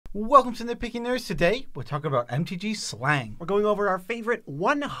Welcome to Nitpicking Nerds. Today, we're talking about MTG Slang. We're going over our favorite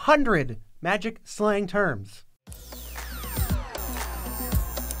 100 Magic slang terms.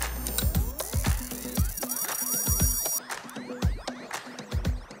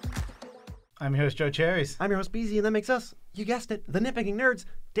 I'm your host, Joe Cherries. I'm your host, BZ, and that makes us, you guessed it, the Nitpicking Nerds.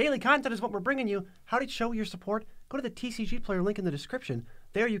 Daily content is what we're bringing you. How to show your support? Go to the TCG Player link in the description.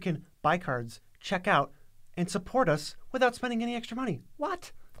 There you can buy cards, check out, and support us without spending any extra money.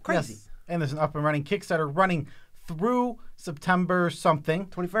 What? Crazy. Yes. And there's an up and running Kickstarter running through September something.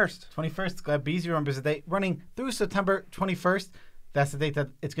 21st. 21st. Glad BZ remembers the date. Running through September 21st. That's the date that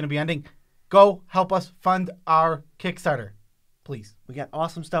it's going to be ending. Go help us fund our Kickstarter, please. We got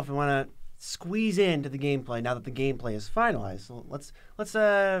awesome stuff we want to squeeze into the gameplay now that the gameplay is finalized. So let's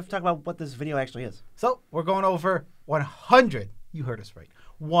talk about what this video actually is. So we're going over 100. You heard us right.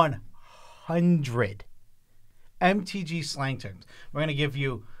 100 MTG slang terms. We're going to give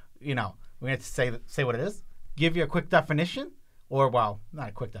you, we're going to say what it is, give you a quick definition, or, well, not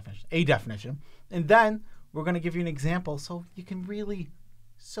a quick definition, a definition, and then we're going to give you an example so you can really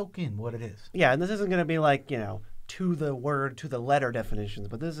soak in what it is. Yeah, and this isn't going to be like, to the word, to the letter definitions,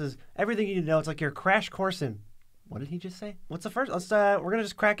 but this is everything you need to know. It's like your crash course in, what did he just say? What's the first? We're going to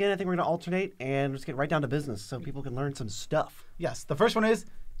just crack in. I think we're going to alternate and just get right down to business so people can learn some stuff. Yes, the first one is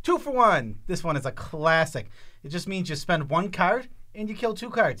 2 for 1. This one is a classic. It just means you spend one card and you kill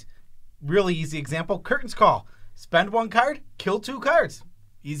 2 cards. Really easy example, Curtain's Call. Spend 1 card, kill 2 cards.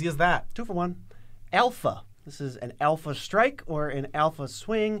 Easy as that. 2 for 1. Alpha. This is an alpha strike or an alpha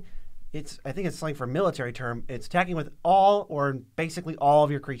swing. I think it's slang for military term. It's attacking with all or basically all of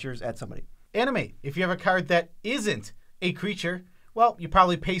your creatures at somebody. Animate. If you have a card that isn't a creature, well, you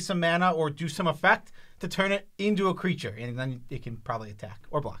probably pay some mana or do some effect to turn it into a creature, and then it can probably attack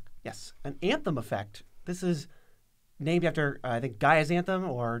or block. Yes. An anthem effect. This is named after, I think, Gaia's Anthem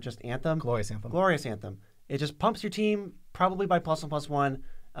or just Anthem. Glorious Anthem. Glorious Anthem. It just pumps your team, probably by +1/+1.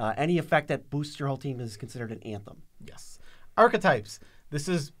 Any effect that boosts your whole team is considered an anthem. Yes. Archetypes. This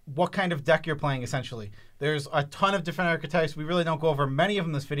is what kind of deck you're playing, essentially. There's a ton of different archetypes. We really don't go over many of them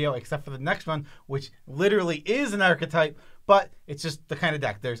in this video, except for the next one, which literally is an archetype, but it's just the kind of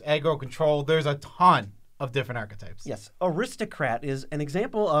deck. There's aggro, control. There's a ton of different archetypes. Yes. Aristocrat is an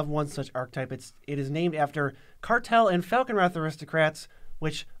example of one such archetype. It is named after Cartel and Falconwrath aristocrats,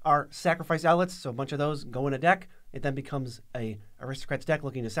 which are sacrifice outlets. So a bunch of those go in a deck. It then becomes a aristocrat's deck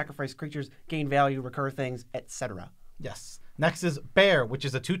looking to sacrifice creatures, gain value, recur things, etc. Yes. Next is Bear, which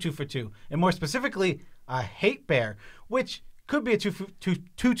is a 2/2 for 2. And more specifically, a Hate Bear, which could be a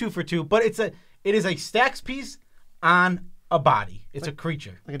 2/2 for 2, but it is a stacks piece on a body. It's a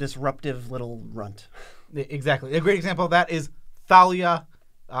creature. Like a disruptive little runt. Exactly. A great example of that is Thalia,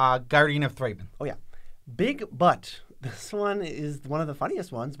 Guardian of Thraben. Oh, yeah. Big butt. This one is one of the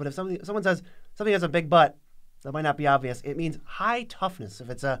funniest ones, but if someone says something has a big butt, that might not be obvious. It means high toughness. If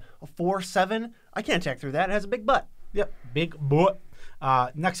it's a 4/7, I can't attack through that. It has a big butt. Yep, big butt.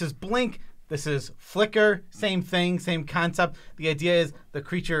 Next is Blink. This is Flicker. Same thing, same concept. The idea is the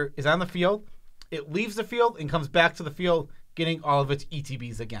creature is on the field. It leaves the field and comes back to the field, getting all of its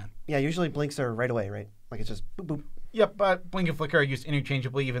ETBs again. Yeah, usually blinks are right away, right? Like it's just boop, boop. Yep, but Blink and Flicker are used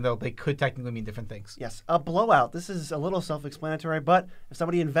interchangeably, even though they could technically mean different things. Yes, a blowout. This is a little self-explanatory, but if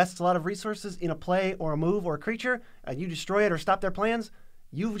somebody invests a lot of resources in a play or a move or a creature, and you destroy it or stop their plans,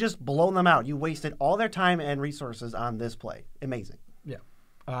 you've just blown them out. You wasted all their time and resources on this play. Amazing.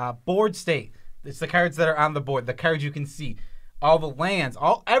 Yeah. Board state. It's the cards that are on the board, the cards you can see. All the lands,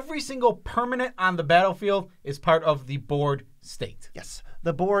 every single permanent on the battlefield is part of the board state. Yes.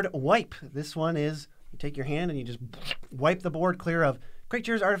 The board wipe. This one is you take your hand and you just wipe the board clear of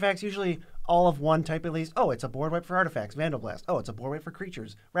creatures, artifacts, usually all of one type at least. Oh, it's a board wipe for artifacts, Vandal Blast. Oh, it's a board wipe for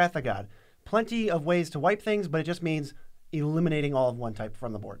creatures, Wrath of God. Plenty of ways to wipe things, but it just means eliminating all of one type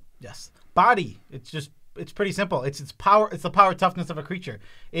from the board. Yes. Body. It's pretty simple. It's power. It's the power toughness of a creature.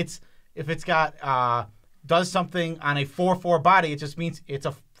 If it's got does something on a 4/4 body, it just means it's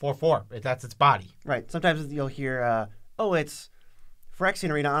a 4/4. That's its body. Right. Sometimes you'll hear, it's Phyrexian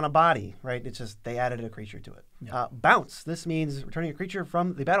Arena on a body, right? It's just they added a creature to it. Yeah. Bounce. This means returning a creature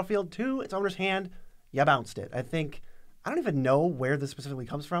from the battlefield to its owner's hand. You bounced it. I don't even know where this specifically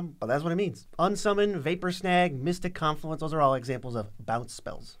comes from, but that's what it means. Unsummon, Vapor Snag, Mystic Confluence, those are all examples of bounce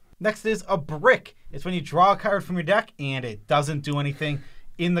spells. Next is a brick. It's when you draw a card from your deck and it doesn't do anything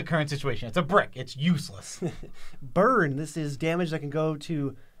in the current situation. It's a brick. It's useless. Burn. This is damage that can go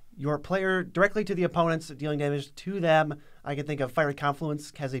to your player directly to the opponents, dealing damage to them. I can think of Fiery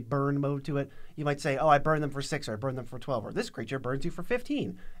Confluence has a burn mode to it. You might say, oh, I burn them for 6 or I burn them for 12, or this creature burns you for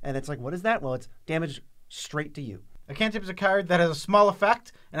 15. And it's like, what is that? Well, it's damage straight to you. A cantrip is a card that has a small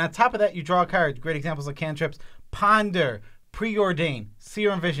effect, and on top of that, you draw a card. Great examples of cantrips: Ponder, Preordain,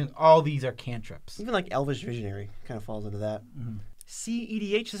 Seer and Vision. All these are cantrips. Even like Elvish Visionary kind of falls into that.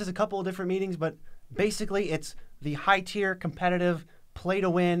 CEDH, this has a couple of different meanings, but basically it's the high-tier, competitive,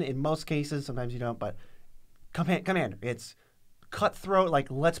 play-to-win in most cases. Sometimes you don't, but commander. It's cutthroat, like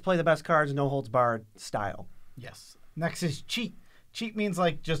let's play the best cards, no holds barred style. Yes. Next is cheat. Cheat means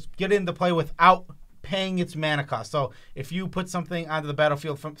like just get into play without paying its mana cost. So if you put something onto the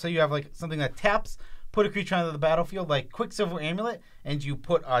battlefield, say you have like something that taps, put a creature onto the battlefield, like Quicksilver Amulet, and you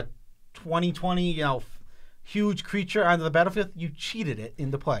put a 20/20, huge creature onto the battlefield, you cheated it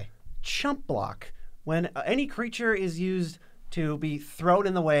into play. Chump block. When any creature is used to be thrown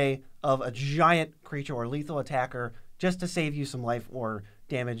in the way of a giant creature or lethal attacker just to save you some life or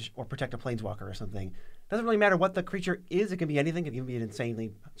damage or protect a planeswalker or something. Doesn't really matter what the creature is. It can be anything. It can be an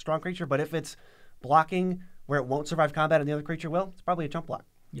insanely strong creature. But if it's blocking where it won't survive combat and the other creature will, it's probably a chump block.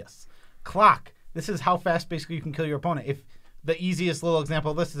 Yes. Clock. This is how fast basically you can kill your opponent. If the easiest little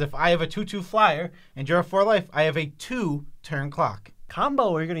example of this is if I have a 2/2 flyer and you're a 4 life, I have a 2-turn clock.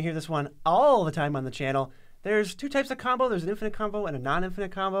 Combo. You're going to hear this one all the time on the channel. There's two types of combo. There's an infinite combo and a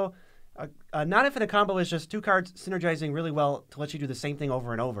non-infinite combo. A non-infinite combo is just two cards synergizing really well to let you do the same thing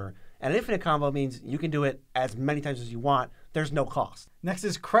over and over. And an infinite combo means you can do it as many times as you want. There's no cost. Next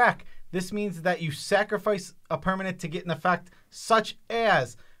is crack. This means that you sacrifice a permanent to get an effect, such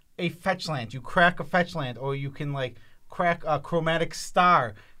as a fetch land. You crack a fetch land, or you can like crack a chromatic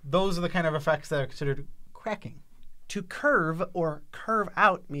star. Those are the kind of effects that are considered cracking. To curve or curve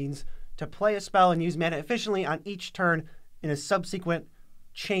out means to play a spell and use mana efficiently on each turn in a subsequent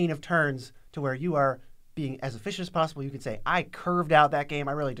chain of turns to where you are being as efficient as possible. You can say, I curved out that game.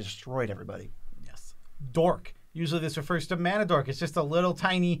 I really destroyed everybody. Yes. Dork. Usually this refers to mana dork. It's just a little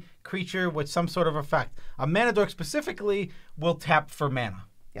tiny creature with some sort of effect. A mana dork specifically will tap for mana.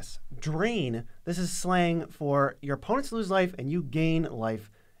 Yes. Drain. This is slang for your opponents lose life and you gain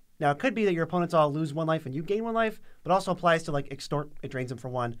life. Now, it could be that your opponents all lose 1 life and you gain 1 life, but also applies to like extort. It drains them for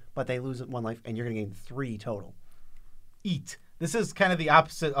 1, but they lose 1 life and you're going to gain 3 total. Eat. This is kind of the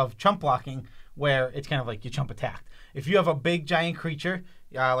opposite of chump blocking, where it's kind of like you chump attacked. If you have a big giant creature,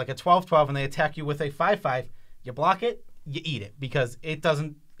 like a 12/12, and they attack you with a 5/5, you block it, you eat it, because it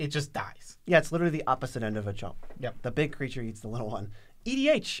just dies. Yeah, it's literally the opposite end of a chump. Yep. The big creature eats the little one.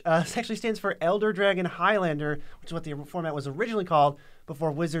 EDH this actually stands for Elder Dragon Highlander, which is what the format was originally called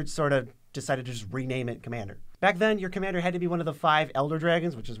before Wizards sort of decided to just rename it Commander. Back then, your commander had to be one of the 5 Elder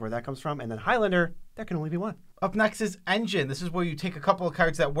Dragons, which is where that comes from, and then Highlander, there can only be 1. Up next is Engine. This is where you take a couple of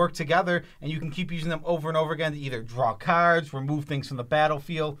cards that work together, and you can keep using them over and over again to either draw cards, remove things from the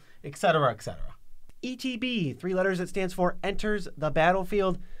battlefield, etc., etc. ETB, 3 letters, that stands for Enters the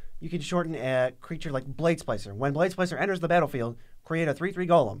Battlefield. You can shorten a creature like Blade Splicer. When Blade Splicer enters the battlefield, create a 3/3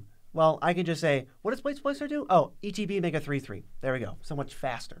 golem. Well, I can just say, what does Blade Splicer do? Oh, ETB, make a 3/3. There we go. So much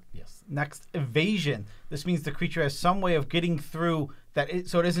faster. Yes. Next, Evasion. This means the creature has some way of getting through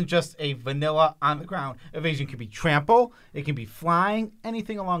so it isn't just a vanilla on the ground. Evasion can be trample, it can be flying,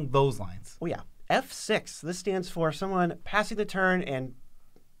 anything along those lines. Oh, yeah. F6. This stands for someone passing the turn and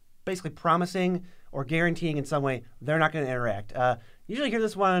basically promising or guaranteeing in some way they're not going to interact. Usually hear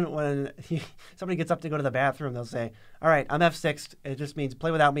this one when somebody gets up to go to the bathroom. They'll say, all right, I'm F6'd. It just means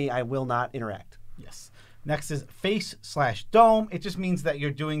play without me. I will not interact. Yes. Next is face/dome. It just means that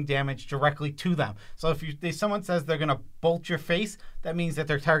you're doing damage directly to them. So if someone says they're going to bolt your face, that means that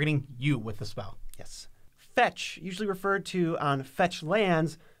they're targeting you with the spell. Yes. Fetch, usually referred to on fetch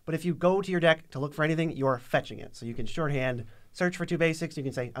lands, but if you go to your deck to look for anything, you're fetching it. So you can shorthand search for 2 basics. You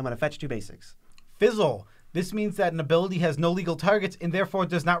can say, I'm going to fetch 2 basics. Fizzle. This means that an ability has no legal targets and therefore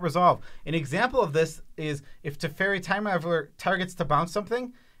does not resolve. An example of this is if Teferi Time Raveler targets to bounce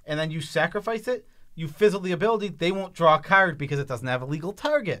something and then you sacrifice it, you fizzle the ability, they won't draw a card because it doesn't have a legal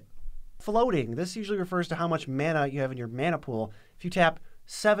target. Floating. This usually refers to how much mana you have in your mana pool. If you tap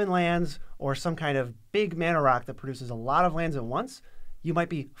 7 lands or some kind of big mana rock that produces a lot of lands at once, you might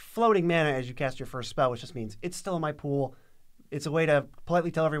be floating mana as you cast your first spell, which just means it's still in my pool. It's a way to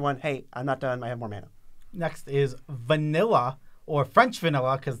politely tell everyone, hey, I'm not done. I have more mana. Next is vanilla, or French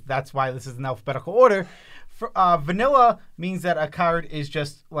vanilla, because that's why this is in alphabetical order. Vanilla means that a card is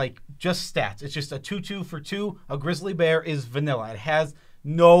just stats. It's just a 2/2 for 2. A grizzly bear is vanilla. It has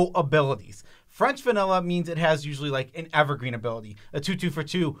no abilities. French vanilla means it has usually like an evergreen ability. A 2/2 for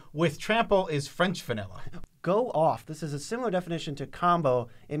 2 with trample is French vanilla. Go off. This is a similar definition to combo.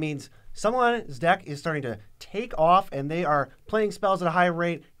 It means someone's deck is starting to take off and they are playing spells at a high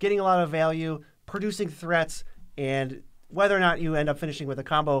rate, getting a lot of value, producing threats, and whether or not you end up finishing with a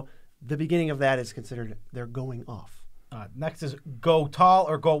combo, the beginning of that is considered they're going off. Next is go tall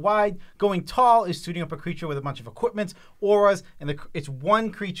or go wide. Going tall is suiting up a creature with a bunch of equipments, auras, and it's one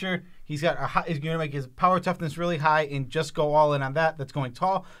creature. He's going to make his power toughness really high and just go all in on that. That's going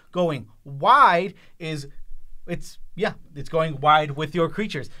tall. Going wide is it's going wide with your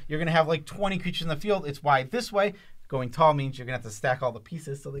creatures. You're going to have like 20 creatures in the field. It's wide this way. Going tall means you're going to have to stack all the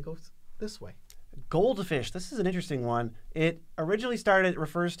pieces so they go this way. Goldfish. This is an interesting one. It originally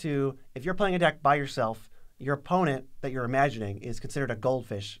refers to if you're playing a deck by yourself, your opponent that you're imagining is considered a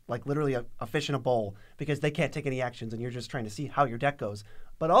goldfish, like literally a fish in a bowl, because they can't take any actions and you're just trying to see how your deck goes.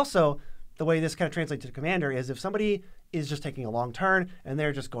 But also, the way this kind of translates to Commander is if somebody is just taking a long turn and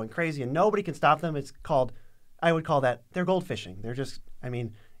they're just going crazy and nobody can stop them, I would call that they're goldfishing. They're just,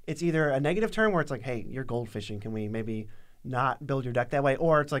 it's either a negative term where it's like, hey, you're goldfishing. Can we maybe not build your deck that way?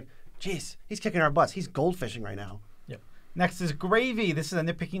 Or it's like, geez, he's kicking our butts. He's goldfishing right now. Next is gravy. This is a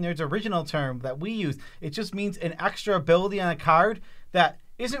Nitpicking Nerd's original term that we use. It just means an extra ability on a card that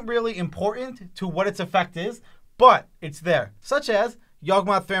isn't really important to what its effect is, but it's there. Such as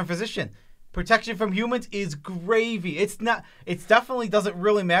Yawgmoth Thran Physician. Protection from humans is gravy. It definitely doesn't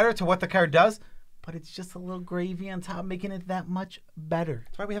really matter to what the card does, but it's just a little gravy on top, making it that much better.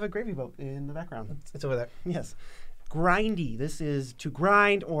 That's why we have a gravy boat in the background. It's over there. Yes. Grindy. This is to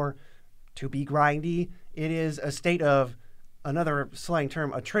grind or to be grindy. It is a state of another slang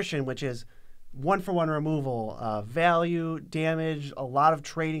term, attrition, which is one-for-one removal, value, damage, a lot of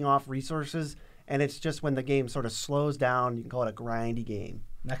trading off resources, and it's just when the game sort of slows down. You can call it a grindy game.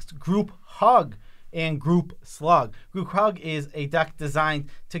 Next, Group Hug and Group Slug. Group Hug is a deck designed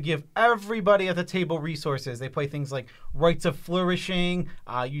to give everybody at the table resources. They play things like Rites of Flourishing,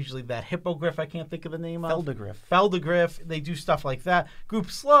 usually that Hippogriff I can't think of the name of. Feldegriff. They do stuff like that. Group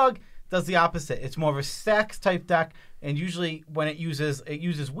Slug does the opposite. It's more of a stacks type deck, and usually when it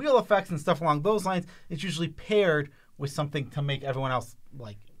uses wheel effects and stuff along those lines, it's usually paired with something to make everyone else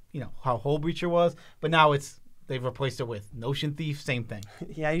like, how Hullbreacher was, but now they've replaced it with Notion Thief, same thing.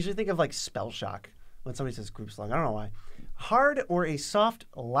 Yeah, I usually think of like Spell Shock when somebody says Group Slug. I don't know why. Hard or a soft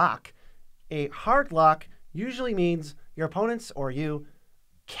lock. A hard lock usually means your opponents or you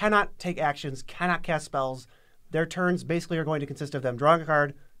cannot take actions, cannot cast spells. Their turns basically are going to consist of them drawing a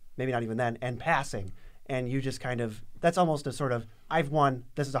card, maybe not even then, and passing. And you just that's almost a sort of, I've won,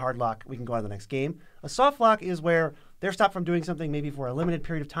 this is a hard lock, we can go on to the next game. A soft lock is where they're stopped from doing something maybe for a limited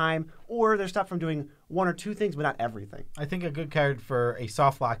period of time, or they're stopped from doing one or two things, but not everything. I think a good card for a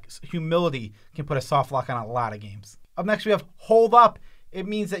soft lock, Humility, can put a soft lock on a lot of games. Up next, we have Hold Up. It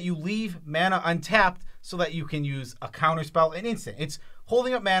means that you leave mana untapped so that you can use a counter spell, an instant. It's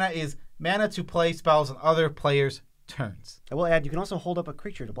holding up mana is mana to play spells on other players' turns. I will add, you can also hold up a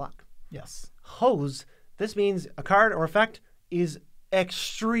creature to block. Yes. Hose. This means a card or effect is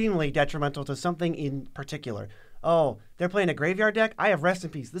extremely detrimental to something in particular. Oh, they're playing a graveyard deck? I have Rest in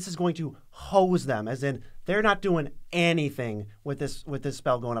Peace. This is going to hose them, as in they're not doing anything with this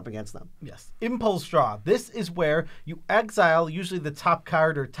spell going up against them. Yes. Impulse Draw. This is where you exile usually the top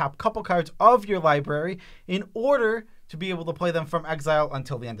card or top couple cards of your library in order to be able to play them from exile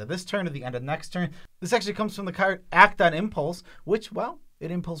until the end of this turn or the end of next turn. This actually comes from the card Act on Impulse, which, it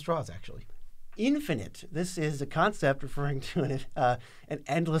impulse draws, actually. Infinite. This is a concept referring to an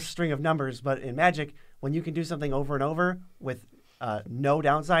endless string of numbers, but in Magic, when you can do something over and over with no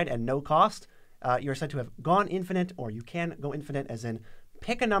downside and no cost, you're said to have gone infinite, or you can go infinite, as in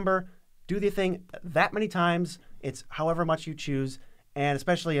pick a number, do the thing that many times, it's however much you choose, and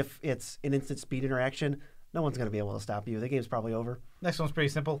especially if it's an instant speed interaction, no one's going to be able to stop you. The game's probably over. Next one's pretty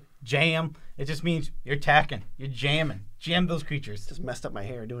simple. Jam. It just means you're attacking. You're jamming. Jam those creatures. Just messed up my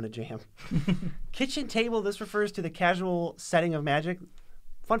hair doing a jam. Kitchen Table. This refers to the casual setting of Magic.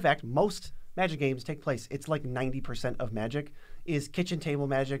 Fun fact, most Magic games take place. It's like 90% of Magic is kitchen table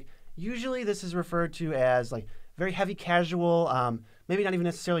Magic. Usually this is referred to as like very heavy casual, maybe not even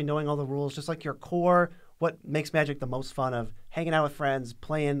necessarily knowing all the rules, just like your core, what makes Magic the most fun of hanging out with friends,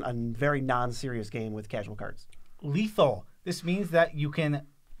 playing a very non-serious game with casual cards. Lethal. This means that you can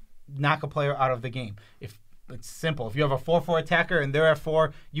knock a player out of the game. If it's simple. If you have a 4/4 attacker and they're at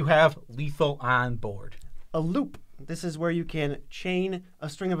 4, you have lethal on board. A loop. This is where you can chain a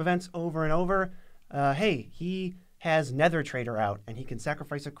string of events over and over. Hey, he has Nether Trader out, and he can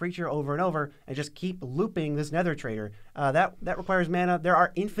sacrifice a creature over and over and just keep looping this Nether Trader. That requires mana. There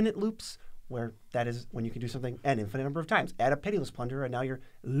are infinite loops, where that is when you can do something an infinite number of times. Add a Pitiless Plunderer, and now you're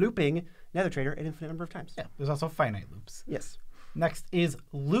looping Nether Trader an infinite number of times. Yeah, there's also finite loops. Yes. Next is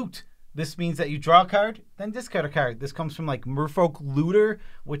Loot. This means that you draw a card, then discard a card. This comes from like Merfolk Looter,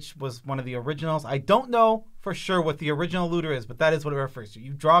 which was one of the originals. I don't know for sure what the original looter is, but that is what it refers to.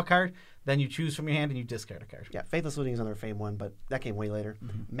 You draw a card, then you choose from your hand, and you discard a card. Yeah, Faithless Looting is another fame one, but that came way later.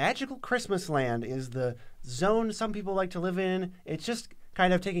 Magical Christmas Land is the zone some people like to live in. It's just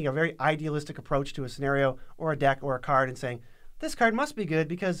kind of taking a very idealistic approach to a scenario or a deck or a card and saying, this card must be good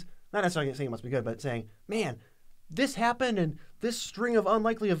because, not necessarily saying it must be good, but saying, man, this happened and this string of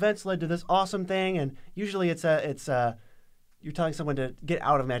unlikely events led to this awesome thing. And usually it's you're telling someone to get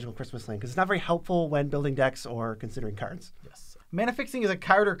out of Magical Christmas Land because it's not very helpful when building decks or considering cards. Yes. Mana Fixing is a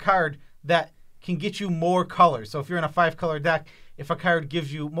card that can get you more colors. So if you're in a 5-color deck, if a card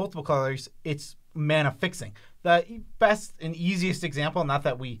gives you multiple colors, it's Mana Fixing. The best and easiest example, not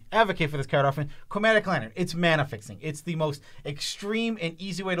that we advocate for this card often, Chromatic Lantern. It's Mana Fixing. It's the most extreme and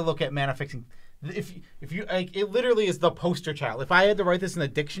easy way to look at Mana Fixing. If you like, it literally is the poster child. If I had to write this in a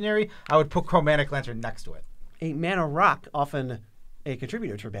dictionary, I would put Chromatic Lantern next to it. A Mana Rock, often a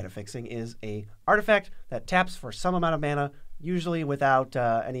contributor to Mana Fixing, is a artifact that taps for some amount of mana, usually without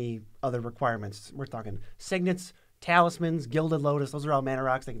any other requirements. We're talking signets, talismans, gilded lotus. Those are all Mana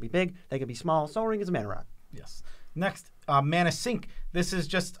Rocks. They can be big, they can be small. Sol Ring is a Mana Rock. Yes. Next, Mana Sink. This is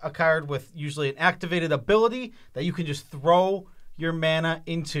just a card with usually an activated ability that you can just throw your mana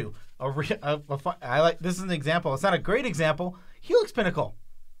into. This is an example. It's not a great example. Helix Pinnacle.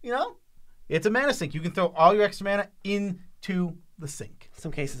 You know, it's a Mana Sink. You can throw all your extra mana into the sink. In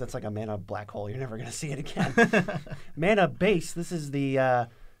some cases, that's like a mana black hole. You're never going to see it again. Mana Base. This is the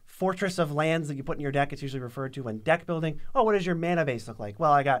fortress of lands that you put in your deck. It's usually referred to when deck building. Oh, what does your mana base look like?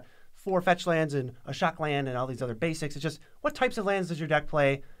 Well, I got 4 fetch lands and a shock land and all these other basics. It's just what types of lands does your deck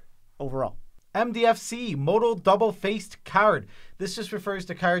play overall? MDFC, Modal Double-Faced Card. This just refers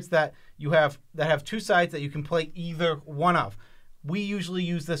to cards that you have that have 2 sides that you can play either one of. We usually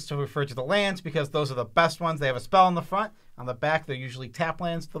use this to refer to the lands because those are the best ones. They have a spell on the front. On the back, they're usually tap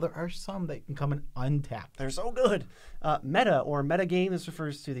lands, though there are some that can come in untapped. They're so good. Meta or metagame, this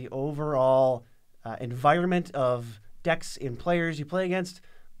refers to the overall environment of decks in players you play against.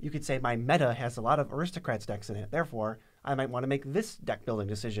 You could say my meta has a lot of Aristocrats decks in it. Therefore, I might want to make this deck building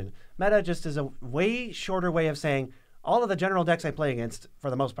decision. Meta just is a way shorter way of saying all of the general decks I play against for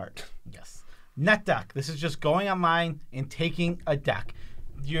the most part. Yes. Net deck. This is just going online and taking a deck.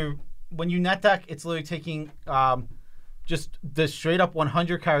 When you net deck, it's literally taking just the straight up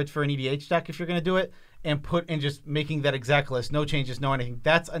 100 cards for an EDH deck if you're going to do it, and just making that exact list. No changes, no anything.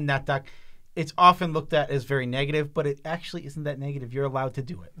 That's a net deck. It's often looked at as very negative, but it actually isn't that negative. You're allowed to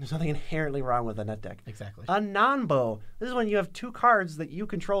do it. There's nothing inherently wrong with a net deck. Exactly. A non-bow. This is when you have 2 cards that you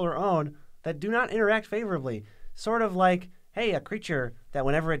control or own that do not interact favorably. Sort of like, hey, a creature that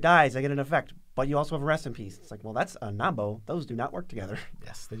whenever it dies, I get an effect, but you also have a rest in peace. It's like, well, that's a non-bow. Those do not work together.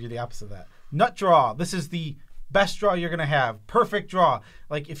 Yes, they do the opposite of that. Nut Draw. This is the best draw you're going to have. Perfect draw.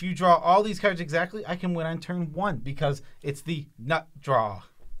 Like, if you draw all these cards exactly, I can win on turn 1 because it's the Nut Draw.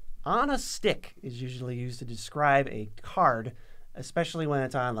 On a Stick is usually used to describe a card, especially when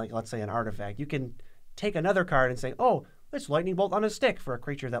it's on, like, let's say an artifact. You can take another card and say, oh, it's Lightning Bolt on a Stick for a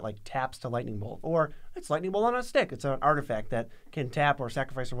creature that, like, taps to Lightning Bolt. Or it's Lightning Bolt on a Stick. It's an artifact that can tap or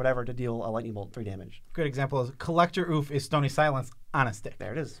sacrifice or whatever to deal a Lightning Bolt 3 damage. Good example is Collector Oof is Stony Silence on a stick.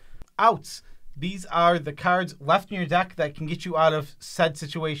 There it is. Outs. These are the cards left in your deck that can get you out of said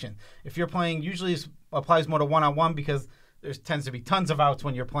situation. If you're playing, usually it applies more to one-on-one because there tends to be tons of outs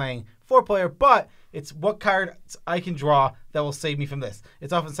when you're playing 4-player, but it's what cards I can draw that will save me from this.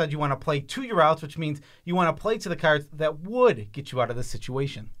 It's often said you want to play to your outs, which means you want to play to the cards that would get you out of this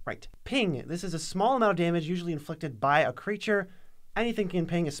situation. Right. Ping. This is a small amount of damage usually inflicted by a creature. Anything can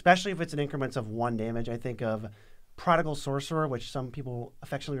ping, especially if it's in increments of 1 damage. I think of Prodigal Sorcerer, which some people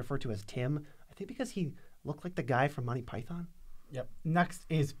affectionately refer to as Tim. I think because he looked like the guy from Monty Python. Yep. Next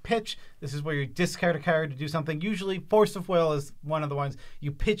is Pitch. This is where you discard a card to do something. Usually Force of Will is one of the ones.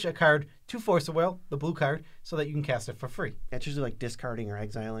 You pitch a card to Force of Will, the blue card, so that you can cast it for free. It's usually like discarding or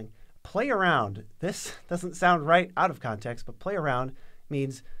exiling. Play Around. This doesn't sound right out of context, but Play Around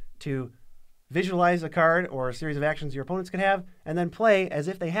means to visualize a card or a series of actions your opponents can have, and then play as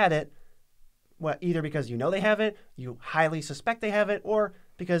if they had it, either because you know they have it, you highly suspect they have it, or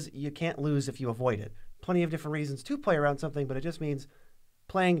because you can't lose if you avoid it. Plenty of different reasons to play around something, but it just means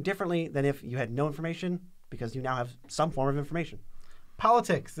playing differently than if you had no information because you now have some form of information.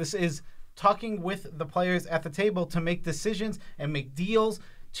 Politics. This is talking with the players at the table to make decisions and make deals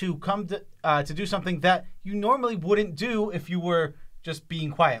to come to do something that you normally wouldn't do if you were just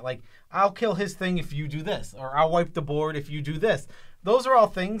being quiet. Like, I'll kill his thing if you do this, or I'll wipe the board if you do this. Those are all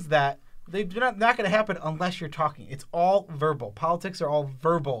things that they're not going to happen unless you're talking. It's all verbal. Politics are all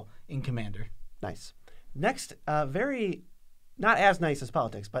verbal in Commander. Nice. Next, very not as nice as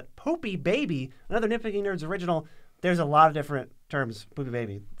politics, but Poopy Baby, another Nitpicking Nerds original. There's a lot of different terms, Poopy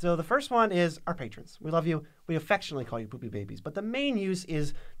Baby. So the first one is our patrons. We love you. We affectionately call you Poopy Babies. But the main use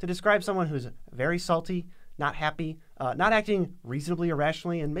is to describe someone who's very salty, not happy, not acting reasonably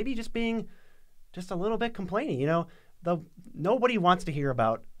irrationally, and maybe just being just a little bit complaining. You know, nobody wants to hear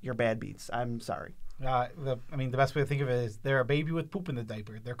about your bad beats. I'm sorry. The best way to think of it is they're a baby with poop in the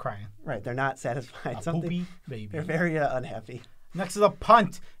diaper. They're crying. Right. They're not satisfied. Poopy baby. They're very unhappy. Next is a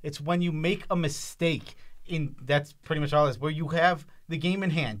punt. It's when you make a mistake. That's pretty much all it is. Where you have the game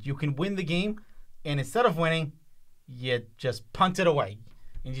in hand. You can win the game, and instead of winning, you just punt it away.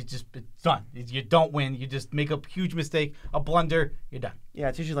 And it's done. You don't win. You just make a huge mistake, a blunder, you're done. Yeah,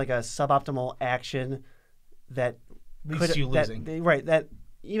 it's usually like a suboptimal action that leads to you losing. That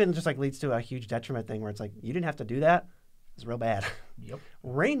even just like leads to a huge detriment thing where it's like, you didn't have to do that. It's real bad. Yep.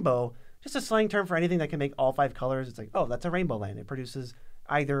 Rainbow, just a slang term for anything that can make all 5 colors. It's like, oh, that's a rainbow land. It produces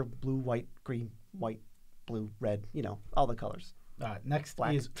either blue, white, green, white, blue, red, all the colors. Next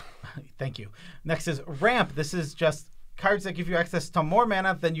Black. is, thank you. Next is ramp. This is just cards that give you access to more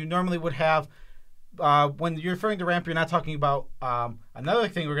mana than you normally would have. When you're referring to ramp, you're not talking about another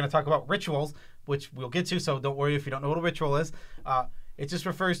thing we're going to talk about, rituals, which we'll get to, so don't worry if you don't know what a ritual is. It just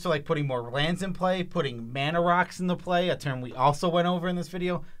refers to like putting more lands in play, putting mana rocks into play, a term we also went over in this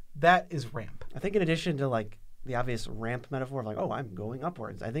video. That is ramp. I think in addition to like the obvious ramp metaphor of like, oh, I'm going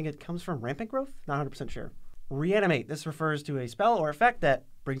upwards, I think it comes from rampant growth. Not 100% sure. Reanimate. This refers to a spell or effect that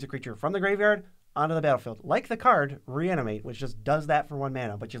brings a creature from the graveyard onto the battlefield, like the card Reanimate, which just does that for 1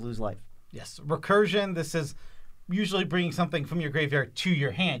 mana, but you lose life. Yes. Recursion. This is usually bringing something from your graveyard to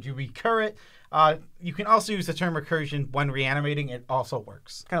your hand. You recur it. You can also use the term recursion when reanimating. It also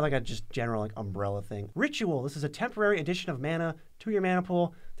works. Kind of like a just general like umbrella thing. Ritual. This is a temporary addition of mana to your mana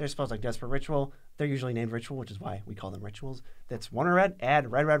pool. There's spells like Desperate Ritual. They're usually named Ritual, which is why we call them rituals. That's 1 or red,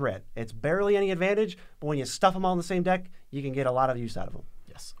 add red, red, red. It's barely any advantage, but when you stuff them all in the same deck, you can get a lot of use out of them.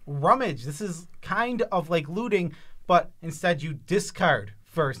 Yes. Rummage. This is kind of like looting, but instead you discard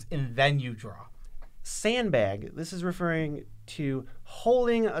first and then you draw. Sandbag. This is referring to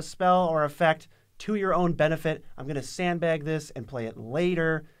holding a spell or effect to your own benefit. I'm going to sandbag this and play it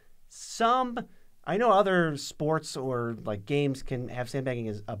later. I know other sports or like games can have sandbagging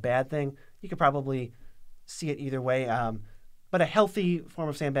as a bad thing. You could probably see it either way. But a healthy form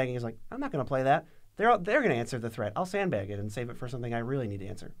of sandbagging is like, I'm not going to play that. They're going to answer the threat. I'll sandbag it and save it for something I really need to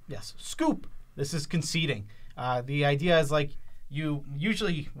answer. Yes. Scoop. This is conceding. The idea is like you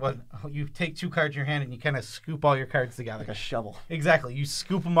take 2 cards in your hand and you kind of scoop all your cards together. Like a shovel. Exactly. You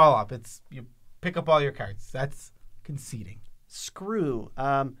scoop them all up. You pick up all your cards. That's conceding. Screw.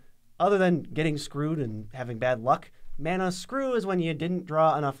 Other than getting screwed and having bad luck, mana screw is when you didn't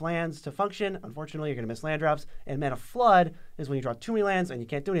draw enough lands to function. Unfortunately, you're going to miss land drops. And mana flood is when you draw too many lands and you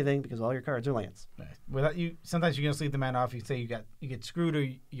can't do anything because all your cards are lands. Right. Sometimes you can just leave the mana off. You say you get screwed or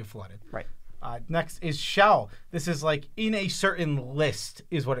you flooded. Right. Next is shell. This is like in a certain list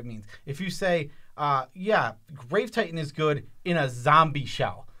is what it means. If you say, Grave Titan is good in a zombie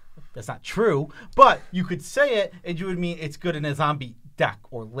shell. That's not true, but you could say it and you would mean it's good in a zombie deck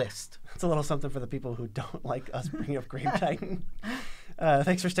or list. It's a little something for the people who don't like us bringing up Grave Titan.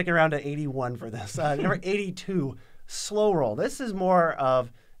 Thanks for sticking around to 81 for this. Number 82, slow roll. This is more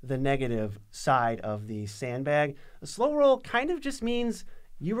of the negative side of the sandbag. The slow roll kind of just means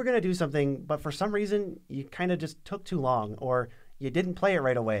you were going to do something, but for some reason you kind of just took too long or you didn't play it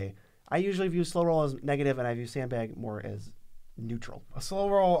right away. I usually view slow roll as negative and I view sandbag more as neutral.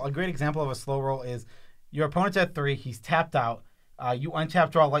 A great example of a slow roll is your opponent's at 3, he's tapped out, you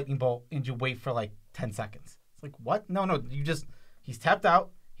untap, draw a lightning bolt, and you wait for like 10 seconds. It's like, what? No, he's tapped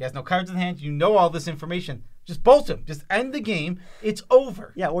out, he has no cards in hand, you know all this information. Just bolt him. Just end the game. It's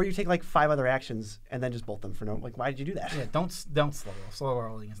over. Yeah, or you take like 5 other actions and then just bolt them for no. Like, why did you do that? Yeah, don't slow roll. Slow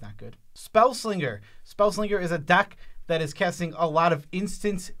rolling is not good. Spellslinger. Spellslinger is a deck that is casting a lot of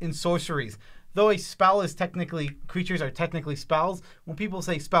instants and sorceries. Though a spell is creatures are technically spells, when people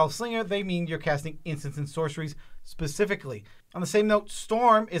say Spellslinger, they mean you're casting instants and sorceries specifically. On the same note,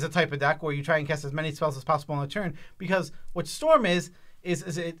 Storm is a type of deck where you try and cast as many spells as possible on a turn, because what Storm is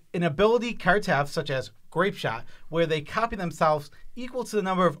an ability cards have, such as Grape Shot, where they copy themselves equal to the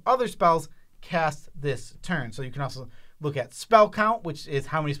number of other spells cast this turn. So you can also look at spell count, which is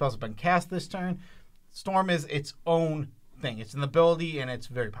how many spells have been cast this turn. Storm is its own thing. It's an ability, and it's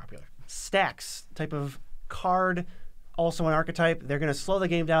very popular. Stacks, type of card, also an archetype. They're going to slow the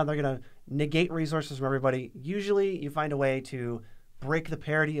game down. They're going to negate resources from everybody. Usually you find a way to break the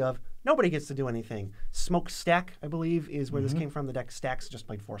parity of nobody gets to do anything. Smokestack, I believe, is where this came from. The deck Stacks just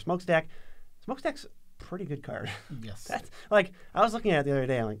played 4 Smokestack. Smokestack's pretty good card. Yes. That's like, I was looking at it the other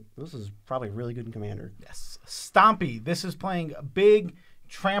day. I'm like, this is probably really good in Commander. Yes. Stompy. This is playing big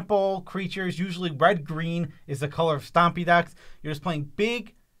trample creatures. Usually red-green is the color of Stompy decks. You're just playing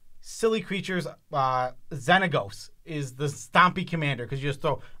big, silly creatures. Xenagos is the Stompy commander because you just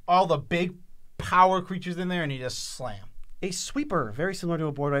throw all the big power creatures in there and you just slam. A sweeper, very similar to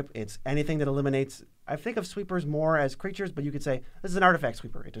a board wipe. It's anything that eliminates. I think of sweepers more as creatures, but you could say this is an artifact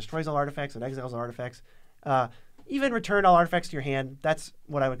sweeper. It destroys all artifacts and exiles all artifacts. Even return all artifacts to your hand. That's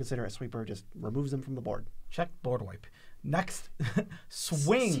what I would consider a sweeper. Just removes them from the board. Check board wipe. Next,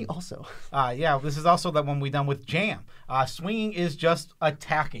 swing. See also. Yeah, this is also that one we done with jam. Swinging is just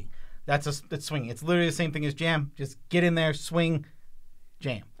attacking. That's swinging. It's literally the same thing as jam. Just get in there, swing,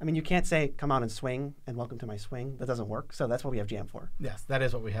 jam. I mean, you can't say, come on and swing, and welcome to my swing. That doesn't work. So that's what we have jam for. Yes, that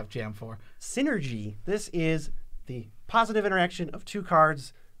is what we have jam for. Synergy. This is the positive interaction of two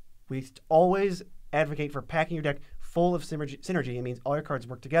cards. We always advocate for packing your deck full of synergy. It means all your cards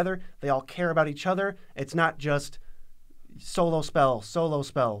work together. They all care about each other. It's not just solo spell, solo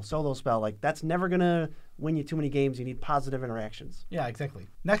spell, solo spell. Like, that's never going to win you too many games. You need positive interactions. Yeah, exactly.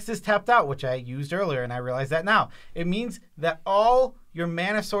 Next is tapped out, which I used earlier, and I realize that now. It means that all your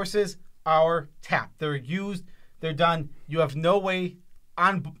mana sources are tapped. They're used. They're done. You have no way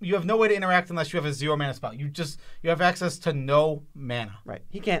to interact unless you have a 0 mana spell. You have access to no mana. Right.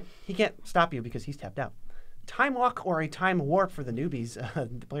 He can't stop you because he's tapped out. Time Walk or a Time Warp for the newbies,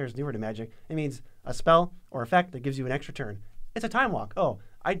 the players newer to Magic. It means a spell or effect that gives you an extra turn. It's a Time Walk. Oh,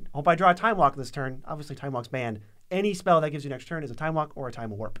 I hope I draw a Time Walk this turn. Obviously, Time Walk's banned. Any spell that gives you an extra turn is a Time Walk or a Time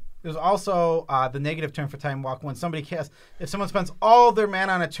Warp. There's also the negative turn for Time Walk when somebody casts. If someone spends all their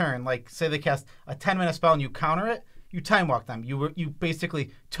mana on a turn, like say they cast a 10-mana spell and you counter it, you Time Walk them. You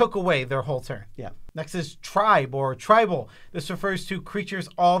basically took away their whole turn. Yeah. Next is Tribe or Tribal. This refers to creatures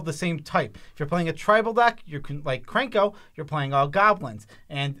all of the same type. If you're playing a tribal deck, you're like Krenko, you're playing all goblins.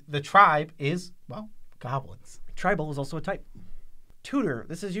 And the tribe is, well, goblins. Tribal is also a type. Tutor.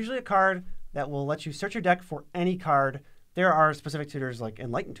 This is usually a card that will let you search your deck for any card. There are specific tutors like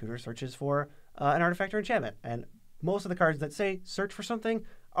Enlightened Tutor searches for an artifact or enchantment. And most of the cards that say search for something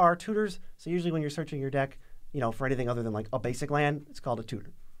are tutors. So usually when you're searching your deck, for anything other than like a basic land, it's called a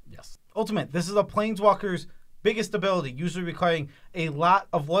tutor. Yes. Ultimate. This is a Planeswalker's biggest ability, usually requiring a lot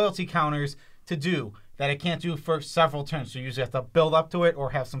of loyalty counters to do that it can't do for several turns. So you usually have to build up to it or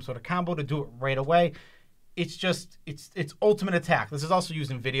have some sort of combo to do it right away. It's ultimate attack. This is also used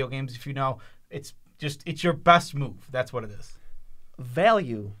in video games, if you know. It's your best move. That's what it is.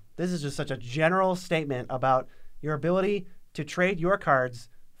 Value. This is just such a general statement about your ability to trade your cards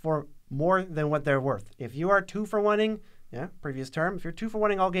for more than what they're worth. If you are 2 for 1-ing, previous term, if you're 2 for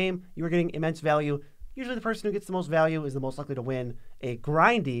 1-ing all game, you are getting immense value. Usually the person who gets the most value is the most likely to win a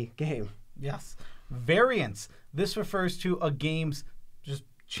grindy game. Yes. Variance. This refers to a game's just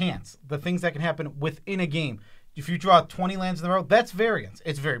chance, the things that can happen within a game. If you draw 20 lands in a row, that's variance.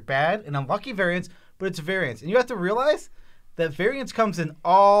 It's very bad, an unlucky variance, but it's variance. And you have to realize that variance comes in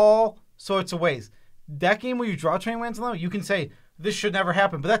all sorts of ways. That game where you draw 20 lands in a row, you can say, this should never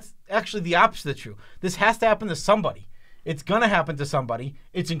happen, but that's actually the opposite of true. This has to happen to somebody. It's going to happen to somebody.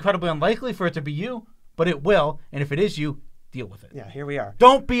 It's incredibly unlikely for it to be you, but it will, and if it is you, deal with it. Yeah, here we are.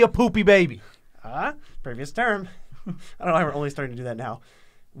 Don't be a poopy baby. Previous term. I don't know why we're only starting to do that now.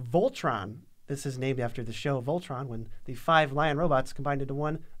 Voltron. This is named after the show Voltron, when the 5 lion robots combined into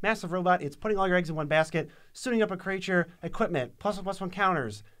one massive robot. It's putting all your eggs in one basket, suiting up a creature, equipment, +1/+1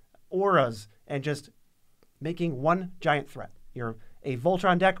 counters, auras, and just making one giant threat. You're a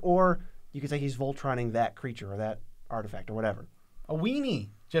Voltron deck, or you could say he's Voltroning that creature or that artifact or whatever. A weenie,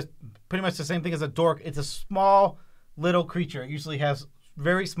 just pretty much the same thing as a dork. It's a small little creature. It usually has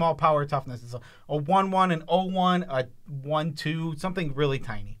very small power toughness. It's a 1/1, an 0/1, a 1/2, something really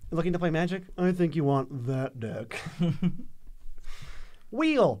tiny. Looking to play Magic? I think you want that deck.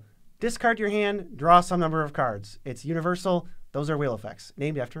 Wheel. Discard your hand, draw some number of cards. It's universal. Those are wheel effects,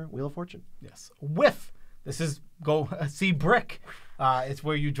 named after Wheel of Fortune. Yes. Whiff. This is see brick. It's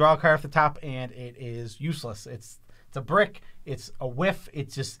where you draw a card off the top and it is useless. It's a brick. It's a whiff.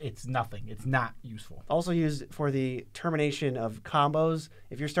 It's nothing. It's not useful. Also used for the termination of combos.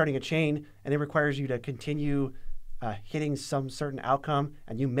 If you're starting a chain and it requires you to continue hitting some certain outcome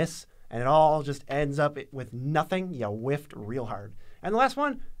and you miss and it all just ends up with nothing, you whiffed real hard. And the last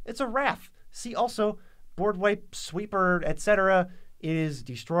one, it's a Wrath. See also board wipe, sweeper, etc. It is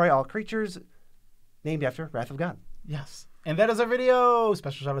destroy all creatures, named after Wrath of God. Yes. And that is our video.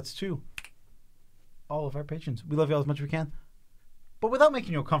 Special shout outs to all of our patrons. We love you all as much as we can. But without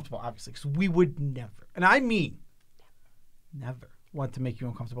making you uncomfortable, obviously, because we would never, and I mean never, want to make you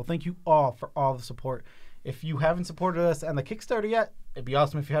uncomfortable. Thank you all for all the support. If you haven't supported us on the Kickstarter yet, it'd be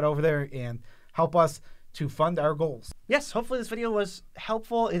awesome if you head over there and help us to fund our goals. Yes, hopefully this video was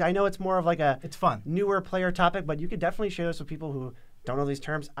helpful. I know it's more of like It's fun. newer player topic, but you could definitely share this with people who don't know these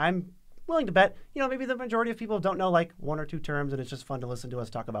terms. I'm willing to bet, maybe the majority of people don't know like 1 or 2 terms, and it's just fun to listen to us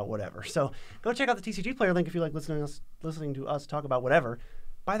talk about whatever. So go check out the TCG Player link if you like listening to us talk about whatever.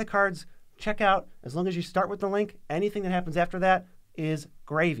 Buy the cards, check out. As long as you start with the link, anything that happens after that is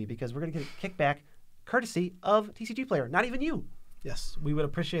gravy, because we're going to get a kickback courtesy of TCG Player, not even you. Yes, we would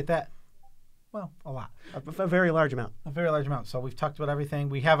appreciate that. Well, a lot. A very large amount. A very large amount. So we've talked about everything.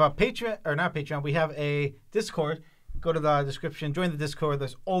 We have a Patreon, or not Patreon, we have a Discord. Go to the description, join the Discord.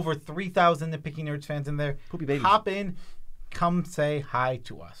 There's over 3,000 Nitpicking Nerds fans in there. Poopy babies. Hop in, come say hi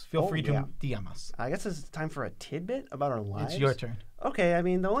to us. Feel free to yeah. DM us. I guess it's time for a tidbit about our lives. It's your turn. Okay, I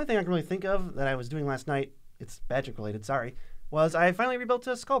mean, the only thing I can really think of that I was doing last night, it's Magic related, sorry, was I finally rebuilt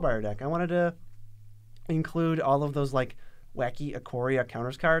a Skullbriar deck. I wanted to include all of those like wacky Ikoria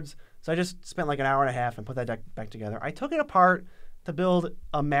counters cards. So I just spent like an hour and a half and put that deck back together. I took it apart to build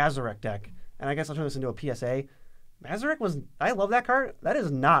a Mazarek deck, and I guess I'll turn this into a PSA. Mazarek I love that card. That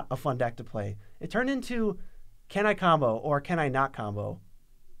is not a fun deck to play. It turned into, can I combo or can I not combo?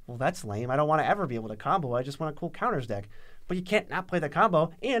 Well, that's lame. I don't want to ever be able to combo. I just want a cool counters deck. But you can't not play the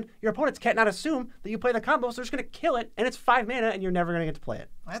combo, and your opponents can't not assume that you play the combo, so they're just going to kill it, and it's 5 mana, and you're never going to get to play it.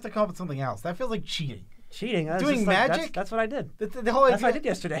 I have to come up with something else. That feels like cheating. Cheating. Doing Magic? That's what I did. The whole idea, that's what I did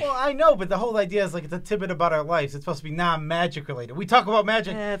yesterday. Well, I know, but the whole idea is like it's a tidbit about our lives. It's supposed to be non-Magic related. We talk about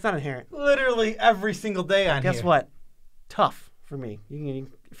Magic It's not inherent. literally every single day on here. Guess what? Tough for me. You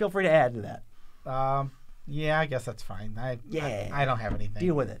can feel free to add to that. Yeah, I guess that's fine. I don't have anything.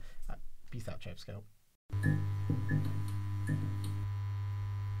 Deal with it. Peace out, Chip Scout.